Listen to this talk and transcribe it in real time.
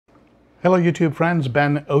Hello YouTube friends,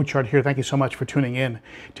 Ben Ochart here. Thank you so much for tuning in.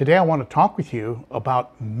 Today I want to talk with you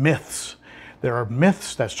about myths. There are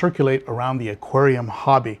myths that circulate around the aquarium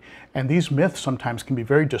hobby, and these myths sometimes can be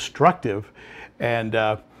very destructive and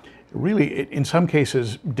really, in some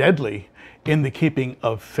cases, deadly in the keeping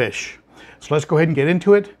of fish. So let's go ahead and get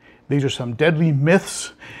into it. These are some deadly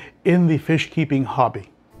myths in the fish keeping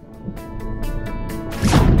hobby.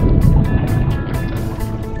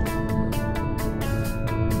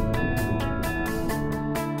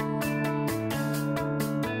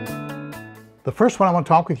 The first one I want to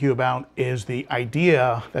talk with you about is the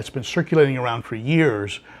idea that's been circulating around for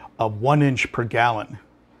years of 1 inch per gallon.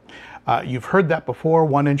 You've heard that before,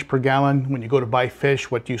 1 inch per gallon. When you go to buy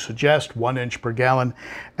fish, what do you suggest? 1 inch per gallon.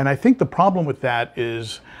 And I think the problem with that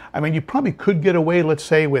is, I mean, you probably could get away, let's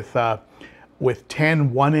say, with 10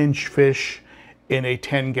 1-inch fish in a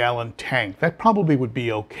 10-gallon tank. That probably would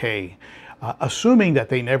be okay, assuming that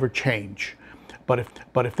they never change. But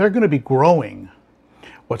if they're going to be growing,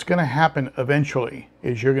 what's going to happen eventually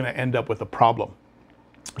is you're going to end up with a problem.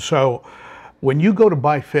 So when you go to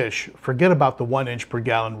buy fish, forget about the 1 inch per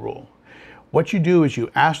gallon rule. What you do is you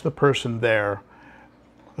ask the person there,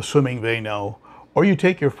 assuming they know, or you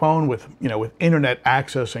take your phone with internet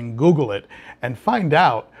access and Google it and find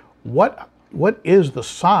out what is the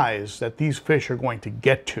size that these fish are going to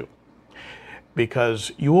get to.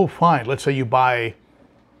 Because you will find, let's say you buy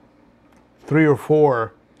 3 or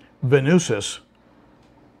 4 Venusis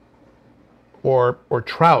or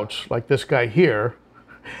trouts like this guy here,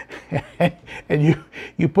 and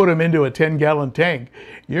you put them into a 10-gallon tank,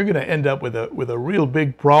 you're going to end up with a real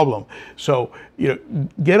big problem. So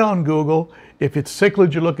get on Google. If it's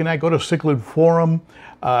cichlid you're looking at, go to Cichlid Forum.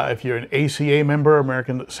 If you're an ACA member,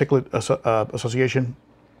 American Cichlid Association,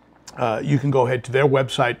 you can go ahead to their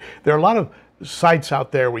website. There are a lot of sites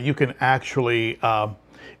out there where you can actually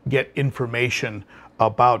get information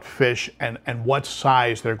about fish and what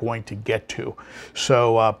size they're going to get to.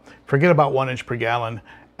 So forget about 1 inch per gallon.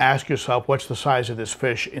 Ask yourself, what's the size of this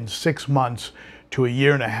fish in 6 months to 1.5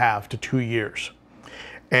 years to 2 years?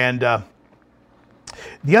 And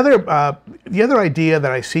the other idea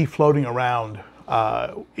that I see floating around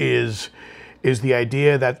is the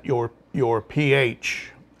idea that your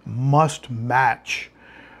pH must match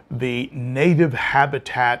the native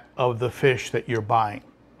habitat of the fish that you're buying.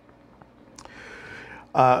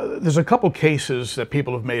 There's a couple cases that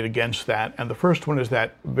people have made against that, and the first one is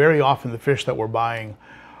that very often the fish that we're buying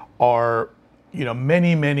are,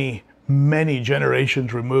 many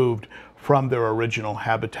generations removed from their original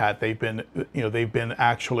habitat. They've been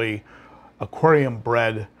actually aquarium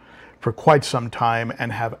bred for quite some time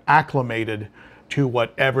and have acclimated to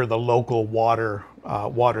whatever the local water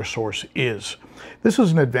source is. This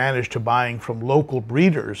is an advantage to buying from local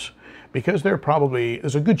breeders, because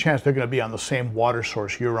there's a good chance they're going to be on the same water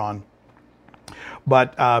source you're on.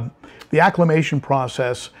 But the acclimation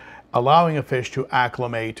process, allowing a fish to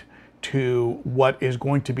acclimate to what is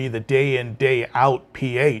going to be the day in, day out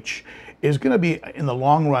pH, is going to be, in the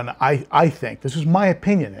long run, I think, this is my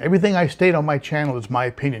opinion. Everything I state on my channel is my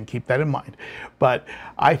opinion, keep that in mind. But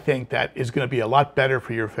I think that is going to be a lot better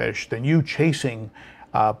for your fish than you chasing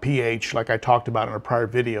pH, like I talked about in a prior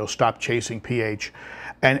video. Stop chasing pH.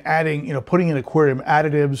 And adding, putting in aquarium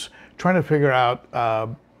additives, trying to figure out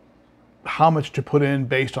how much to put in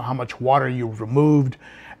based on how much water you've removed,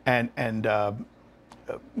 and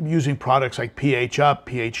using products like pH up,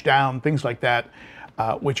 pH down, things like that,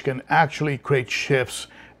 which can actually create shifts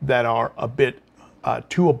that are a bit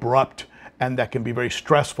too abrupt and that can be very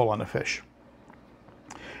stressful on the fish.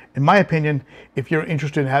 In my opinion, if you're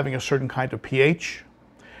interested in having a certain kind of pH,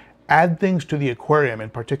 add things to the aquarium, in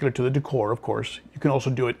particular to the decor, of course. You can also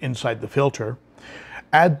do it inside the filter.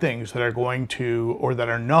 Add things that are going to, or that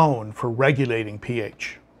are known for regulating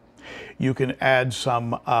pH. You can add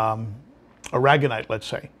some aragonite, let's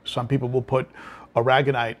say. Some people will put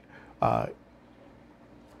aragonite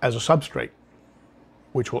as a substrate,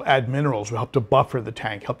 which will add minerals, will help to buffer the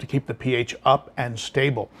tank, help to keep the pH up and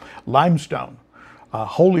stable. Limestone,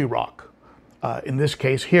 holy rock, in this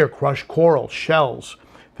case here, crushed coral, shells,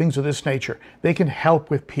 things of this nature, they can help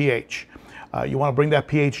with pH. You want to bring that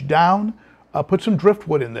pH down, put some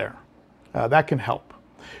driftwood in there. That can help.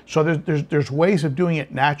 So there's ways of doing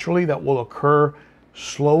it naturally that will occur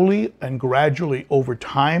slowly and gradually over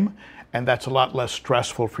time, and that's a lot less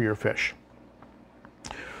stressful for your fish.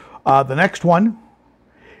 The next one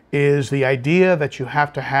is the idea that you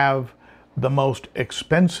have to have the most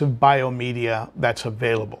expensive biomedia that's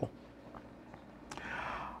available.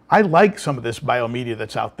 I like some of this biomedia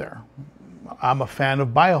that's out there. I'm a fan of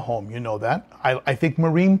Biohome, you know that. I think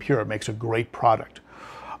Marine Pure makes a great product.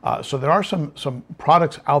 So there are some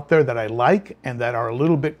products out there that I like and that are a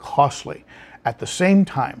little bit costly. At the same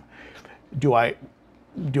time, do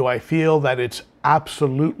I feel that it's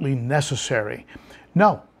absolutely necessary?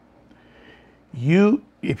 No.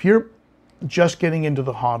 If you're just getting into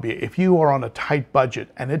the hobby, if you are on a tight budget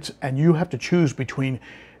and you have to choose between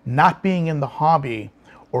not being in the hobby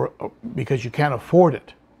or because you can't afford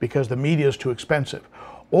it, because the media is too expensive,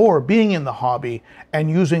 or being in the hobby and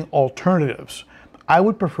using alternatives, I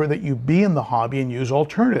would prefer that you be in the hobby and use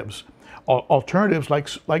alternatives. Alternatives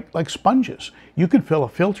like sponges. You could fill a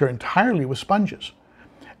filter entirely with sponges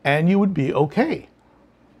and you would be okay.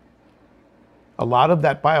 A lot of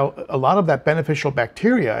that beneficial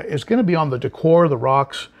bacteria is going to be on the decor, the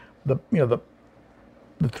rocks, the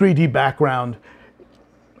 3D background.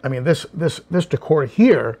 I mean, this decor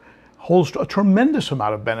here holds a tremendous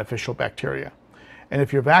amount of beneficial bacteria. And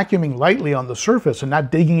if you're vacuuming lightly on the surface and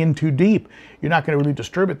not digging in too deep, you're not going to really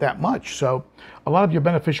disturb it that much. So a lot of your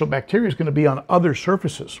beneficial bacteria is going to be on other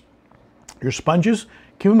surfaces. Your sponges,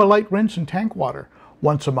 give them a light rinse in tank water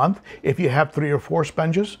once a month. If you have 3 or 4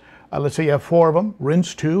 sponges, let's say you have 4 of them,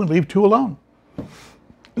 rinse 2 and leave 2 alone.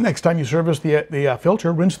 Next time you service the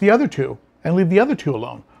filter, rinse the other 2 and leave the other 2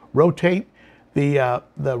 alone. Rotate the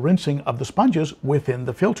rinsing of the sponges within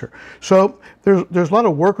the filter. So there's a lot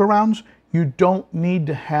of workarounds. You don't need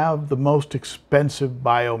to have the most expensive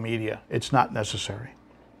biomedia. It's not necessary.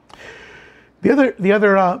 The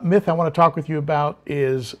other myth I want to talk with you about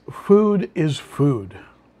is food is food.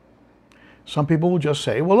 Some people will just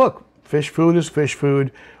say, well, look, fish food is fish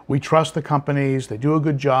food. We trust the companies. They do a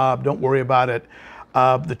good job. Don't worry about it.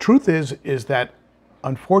 The truth is that,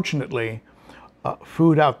 unfortunately,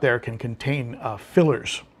 food out there can contain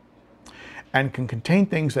fillers and can contain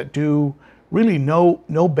things that do really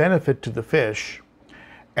no benefit to the fish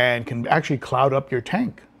and can actually cloud up your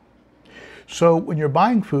tank. So when you're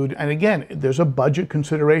buying food, and again, there's a budget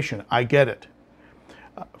consideration, I get it.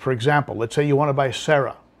 For example, let's say you want to buy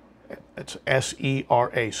Sera. It's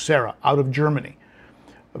S-E-R-A, Sera, out of Germany.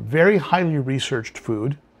 A very highly researched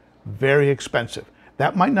food, very expensive.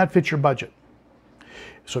 That might not fit your budget.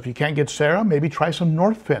 So if you can't get Sera, maybe try some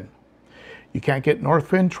Northfin. You can't get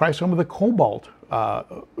Northfin, try some of the cobalt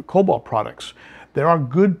products. There are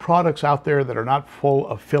good products out there that are not full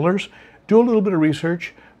of fillers. Do a little bit of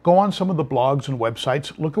research. Go on some of the blogs and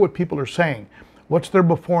websites. Look at what people are saying. What's their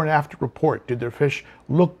before and after report? Did their fish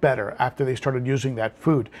look better after they started using that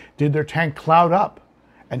food? Did their tank cloud up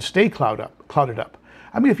and stay clouded up?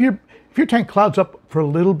 I mean, if your tank clouds up for a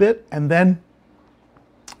little bit and then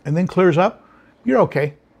clears up, you're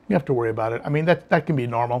okay. You have to worry about it. I mean, that can be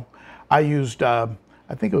normal. I used, I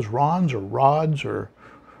think it was Ron's or Rod's, or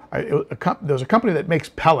there's a company that makes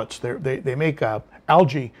pellets. They make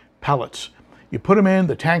algae pellets. You put them in,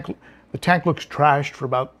 the tank looks trashed for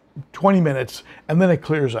about 20 minutes, and then it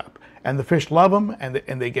clears up. And the fish love them, and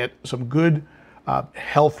they get some good,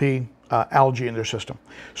 healthy algae in their system.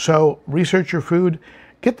 So research your food.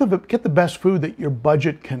 Get the best food that your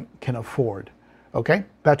budget can afford. Okay,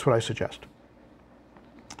 that's what I suggest.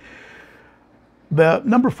 The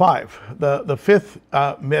number 5, the fifth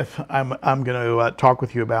myth I'm going to talk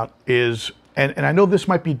with you about is, and I know this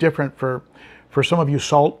might be different for some of you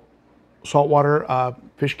saltwater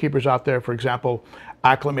fish keepers out there. For example,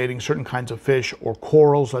 acclimating certain kinds of fish or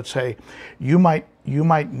corals, let's say, you might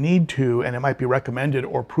need to, and it might be recommended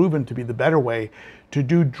or proven to be the better way, to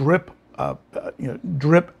do drip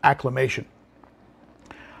acclimation.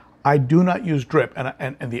 I do not use drip,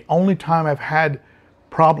 and the only time I've had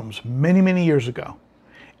problems many years ago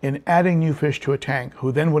in adding new fish to a tank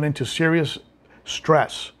who then went into serious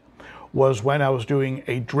stress was when I was doing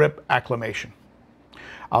a drip acclimation.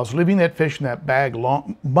 I was leaving that fish in that bag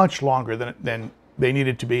much longer than they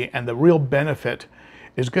needed to be, and the real benefit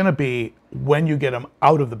is going to be when you get them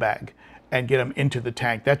out of the bag and get them into the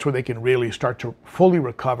tank. That's where they can really start to fully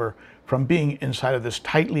recover from being inside of this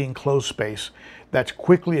tightly enclosed space that's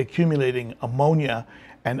quickly accumulating ammonia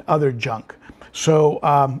and other junk. So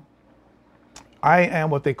I am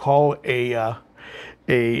what they call a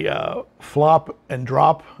flop and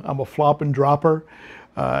drop. I'm a flop and dropper.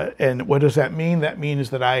 And what does that mean? That means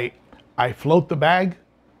that I float the bag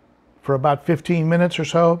for about 15 minutes or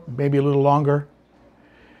so, maybe a little longer.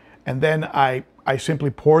 And then I simply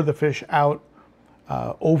pour the fish out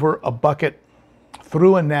over a bucket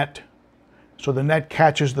through a net. So the net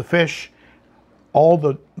catches the fish. All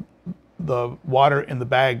the water in the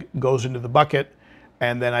bag goes into the bucket,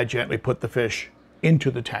 and then I gently put the fish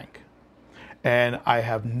into the tank. And I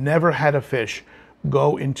have never had a fish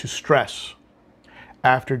go into stress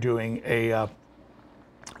after doing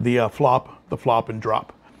the flop and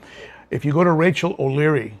drop. If you go to Rachel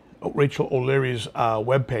O'Leary's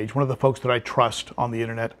webpage, one of the folks that I trust on the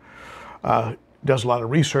internet, does a lot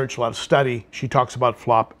of research, a lot of study. She talks about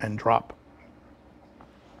flop and drop.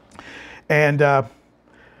 And the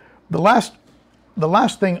last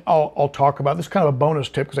thing I'll talk about, this is kind of a bonus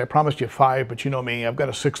tip because I promised you 5, but you know me, I've got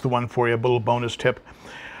a 6th one for you, a little bonus tip.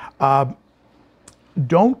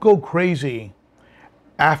 Don't go crazy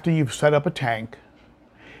after you've set up a tank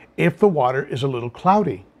if the water is a little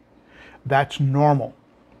cloudy. That's normal.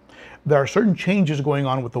 There are certain changes going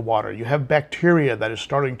on with the water. You have bacteria that is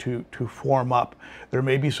starting to form up. There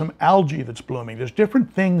may be some algae that's blooming. There's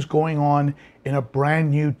different things going on in a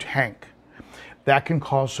brand new tank that can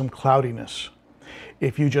cause some cloudiness.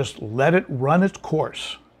 If you just let it run its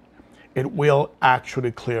course, it will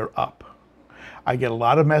actually clear up. I get a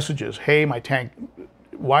lot of messages. Hey, my tank,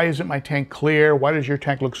 why isn't my tank clear? Why does your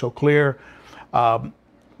tank look so clear?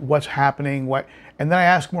 What's happening? What? And then I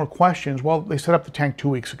ask more questions. Well, they set up the tank 2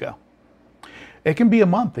 weeks ago. It can be a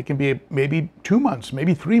month, it can be maybe 2 months,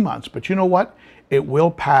 maybe 3 months, but you know what? It will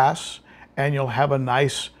pass and you'll have a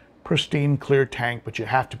nice, pristine, clear tank, but you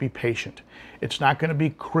have to be patient. It's not going to be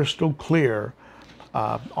crystal clear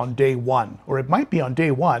on day 1, or it might be on day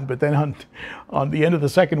 1, but then on the end of the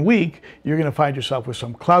 2nd week, you're going to find yourself with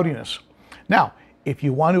some cloudiness. Now, if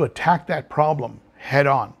you want to attack that problem head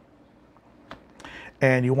on,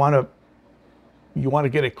 and you want to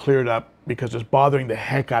get it cleared up because it's bothering the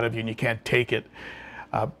heck out of you and you can't take it,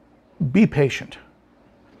 be patient.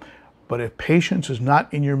 But if patience is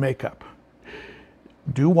not in your makeup,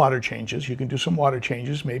 do water changes. You can do some water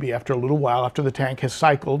changes maybe after a little while, after the tank has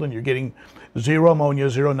cycled and you're getting 0 ammonia,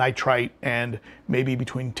 0 nitrite, and maybe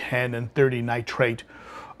between 10 and 30 nitrate.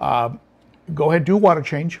 Go ahead, do water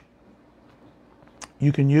change.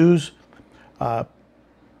 You can use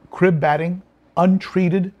crib batting,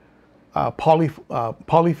 untreated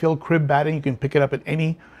polyfill crib batting. You can pick it up at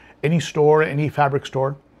any store, any fabric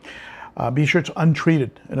store. Be sure it's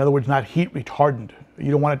untreated. In other words, not heat retardant.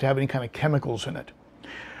 You don't want it to have any kind of chemicals in it.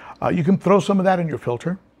 You can throw some of that in your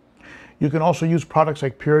filter. You can also use products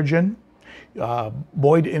like Purigen.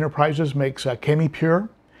 Boyd Enterprises makes Chemi Pure.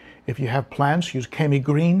 If you have plants, use Chemi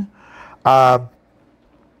Green.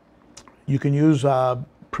 You can use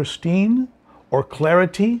Pristine or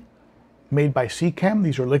Clarity, made by Seachem.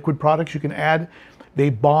 These are liquid products you can add. They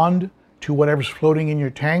bond to whatever's floating in your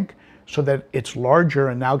tank so that it's larger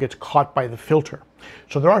and now gets caught by the filter.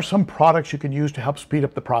 So there are some products you can use to help speed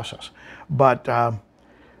up the process. But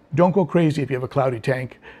don't go crazy if you have a cloudy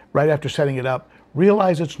tank right after setting it up.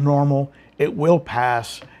 Realize it's normal, it will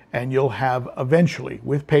pass, and you'll have eventually,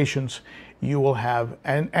 with patience, you will have,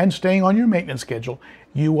 and staying on your maintenance schedule,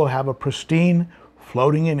 you will have a pristine,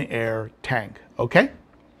 floating in air tank, okay?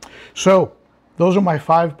 So those are my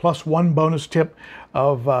 5+1 bonus tip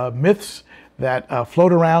of myths that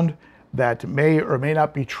float around that may or may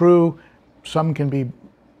not be true. Some can be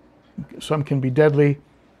deadly.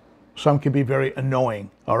 Some can be very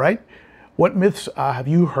annoying. All right. What myths have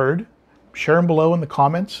you heard? Share them below in the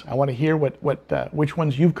comments. I want to hear which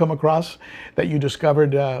ones you've come across that you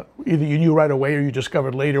discovered either you knew right away or you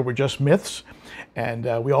discovered later were just myths. And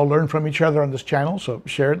we all learn from each other on this channel, so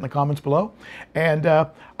share it in the comments below. And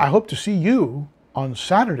I hope to see you on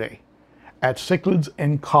Saturday at Cichlids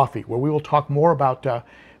and Coffee, where we will talk more about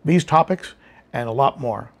these topics and a lot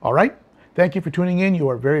more. All right? Thank you for tuning in. You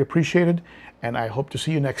are very appreciated, and I hope to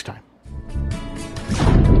see you next time.